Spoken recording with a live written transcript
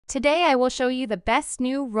Today I will show you the best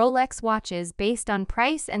new Rolex watches based on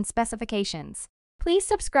price and specifications. Please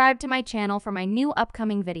subscribe to my channel for my new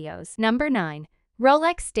upcoming videos. Number 9.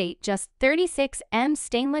 Rolex Datejust 36M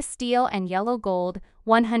Stainless Steel and Yellow Gold,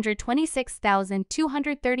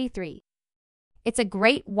 126,233. It's a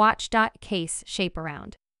great watch. Case shape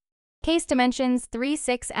around. Case dimensions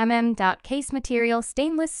 36 mm. Case material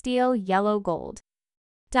stainless steel yellow gold.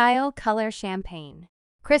 Dial color champagne.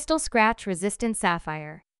 Crystal scratch resistant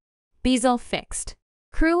sapphire. Bezel fixed.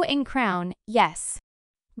 Crew in crown, yes.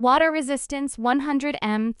 Water resistance 100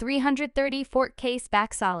 mm 330 Fort case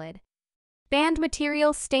back solid. Band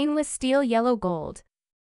material stainless steel yellow gold.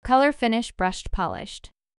 Color finish brushed polished.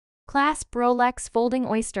 Clasp Rolex folding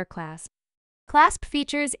Oyster clasp. Clasp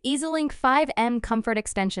features EasyLink 5M comfort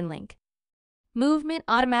extension link. Movement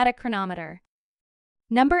automatic chronometer.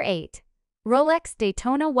 Number 8. Rolex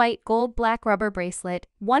Daytona white gold black rubber bracelet,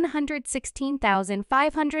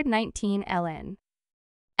 116,519 LN.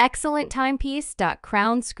 Excellent timepiece.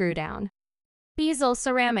 Crown screw down. Bezel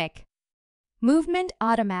ceramic. Movement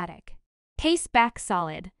automatic. Case back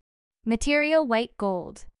solid. Material white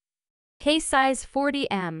gold. Case size 40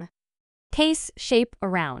 mm. Case shape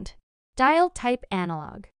around. Dial type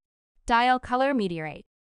analog. Dial color meteorite.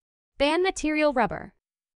 Band material rubber.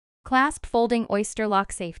 Clasp folding Oyster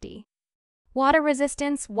lock safety. Water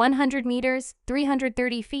resistance 100 meters,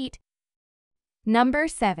 330 feet. Number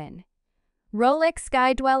 7. Rolex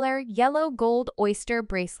Sky Dweller yellow gold Oyster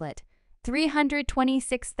bracelet,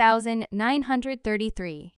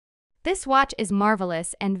 326,933. This watch is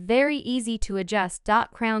marvelous and very easy to adjust.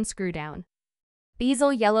 Crown screw down.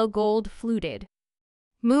 Bezel yellow gold fluted.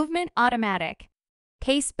 Movement automatic.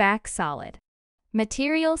 Case back solid.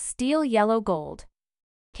 Material steel yellow gold.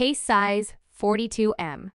 Case size 42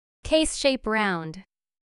 mm. Case shape round.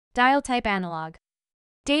 Dial type analog.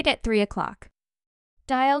 Date at 3 o'clock.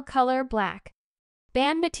 Dial color black.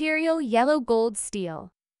 Band material yellow gold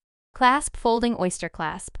steel. Clasp folding Oyster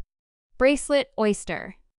clasp. Bracelet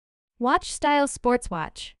Oyster. Watch style sports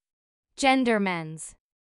watch. Gender men's.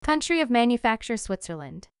 Country of manufacture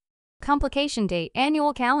Switzerland. Complication date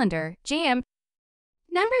annual calendar GM.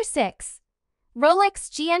 Number 6. Rolex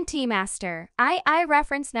GMT-Master II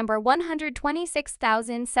Reference number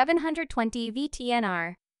 126,720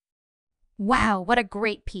 VTNR. Wow, what a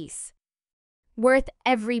great piece. Worth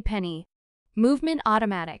every penny. Movement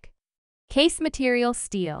automatic. Case material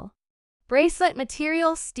steel. Bracelet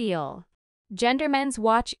material steel. Gender men's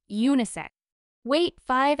watch unisex. Weight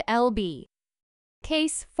 5 lb.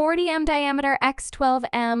 Case 40 mm diameter x 12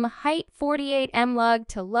 mm height 48 mm lug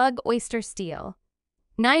to lug Oyster steel.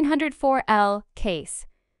 904 L case.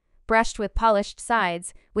 Brushed with polished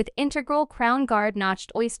sides with integral crown guard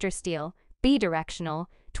notched Oyster steel, bidirectional,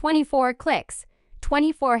 24 clicks,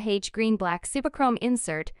 24H green black superchrome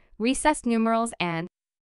insert, recessed numerals and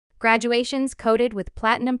graduations coated with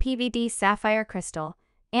platinum PVD sapphire crystal,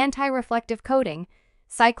 anti-reflective coating,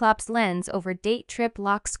 Cyclops lens over date trip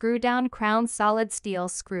lock screw down crown solid steel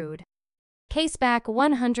screwed. Case back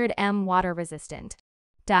 100 mm water resistant.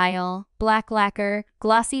 Dial, black lacquer,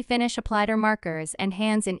 glossy finish applied markers and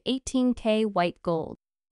hands in 18K white gold.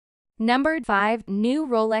 Number 5. New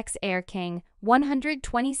Rolex Air-King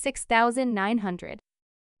 126,900.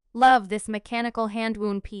 Love this mechanical hand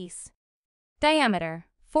wound piece. Diameter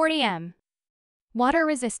 40 mm. Water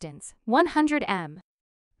resistance 100 mm.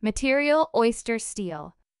 Material Oyster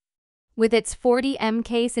steel. With its 40 mm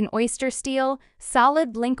case in Oyster steel,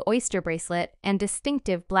 solid link Oyster bracelet, and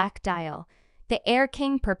distinctive black dial, the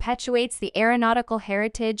Air-King perpetuates the aeronautical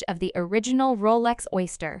heritage of the original Rolex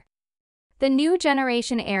Oyster. The new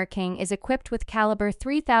generation Air-King is equipped with caliber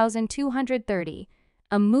 3230,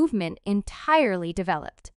 a movement entirely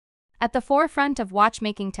developed. At the forefront of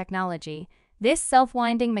watchmaking technology, this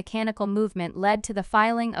self-winding mechanical movement led to the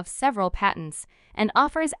filing of several patents and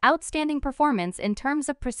offers outstanding performance in terms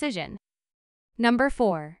of precision. Number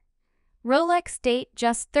 4. Rolex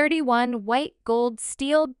Datejust 31 white gold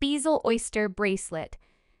steel Bezel Oyster bracelet,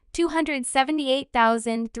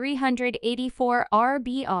 278,384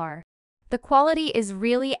 RBR. The quality is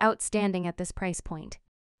really outstanding at this price point.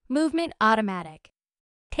 Movement automatic.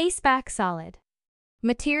 Case back solid.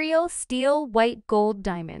 Material steel white gold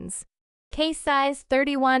diamonds. Case size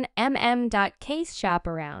 31 mm. Case shop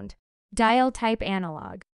around. Dial type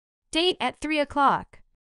analog. Date at 3 o'clock.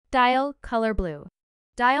 Dial color blue.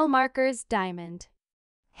 Dial markers diamond.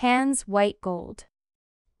 Hands white gold.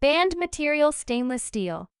 Band material stainless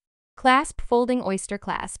steel. Clasp folding Oyster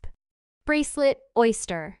clasp. Bracelet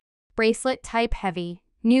Oyster. Bracelet type heavy.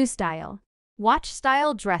 New style. Watch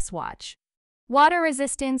style dress watch. Water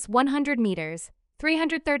resistance 100 meters.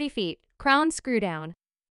 330 feet. Crown screw down.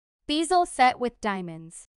 Bezel set with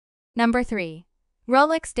diamonds. Number 3.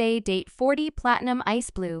 Rolex Day-Date 40 Platinum Ice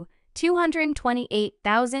Blue,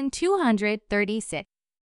 228,236.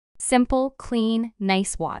 Simple, clean,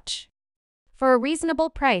 nice watch. For a reasonable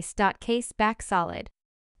price. Case back solid.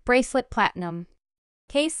 Bracelet Platinum.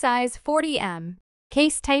 Case size 40mm.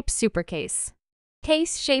 Case type super case.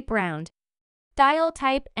 Case shape round. Dial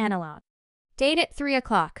type analog. Date at 3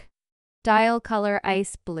 o'clock. Dial color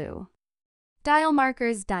ice blue. Dial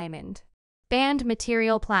markers diamond. Band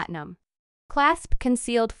material platinum. Clasp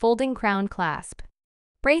concealed folding crown clasp.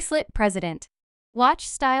 Bracelet president. Watch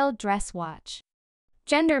style dress watch.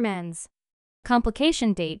 Gender men's.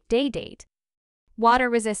 Complication date day date.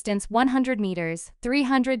 Water resistance 100 meters,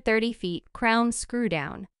 330 feet, crown screw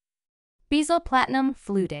down. Bezel platinum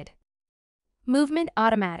fluted. Movement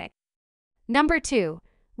automatic. Number 2.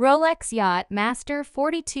 Rolex Yacht Master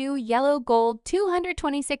 42 Yellow Gold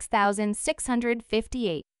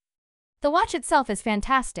 226,658. The watch itself is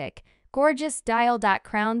fantastic. Gorgeous dial.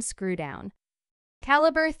 Crown screw down.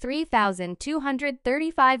 Caliber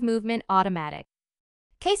 3235. Movement automatic.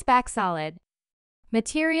 Case back solid.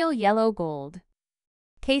 Material yellow gold.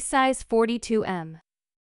 Case size 42mm.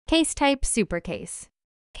 Case type super case.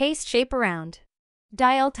 Case shape around.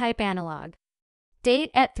 Dial type analog. Date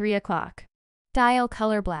at 3 o'clock. Dial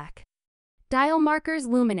color black. Dial markers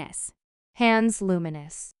luminous. Hands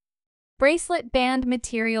luminous. Bracelet band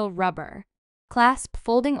material rubber. Clasp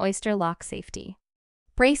folding Oyster lock safety.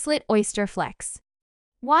 Bracelet Oyster flex.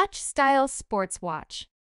 Watch style sports watch.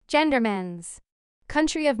 Gender men's.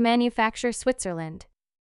 Country of manufacture Switzerland.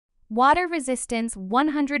 Water resistance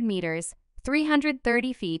 100 meters,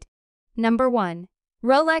 330 feet. Number 1.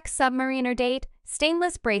 Rolex Submariner Date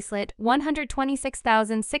Stainless Bracelet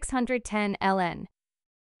 126,610 LN.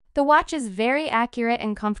 The watch is very accurate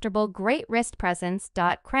and comfortable. Great wrist presence.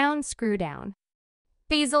 Crown screw down.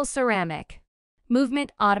 Bezel ceramic.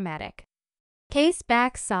 Movement automatic. Case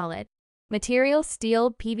back solid. Material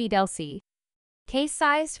steel PVDLC. Case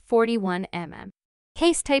size 41mm.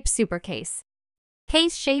 Case type super case.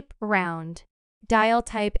 Case shape round. Dial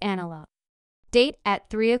type analog. Date at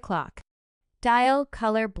 3 o'clock. Dial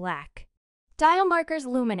color black. Dial markers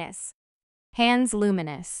luminous. Hands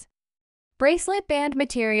luminous. Bracelet band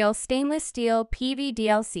material stainless steel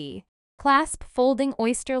PVDLC. Clasp folding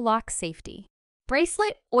Oyster lock safety.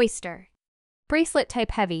 Bracelet Oyster. Bracelet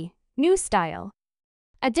type heavy. New style.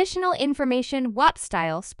 Additional information. Watt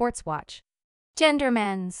style sports watch. Gender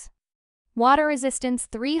men's. Water resistance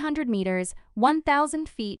 300 meters, 1,000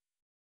 feet.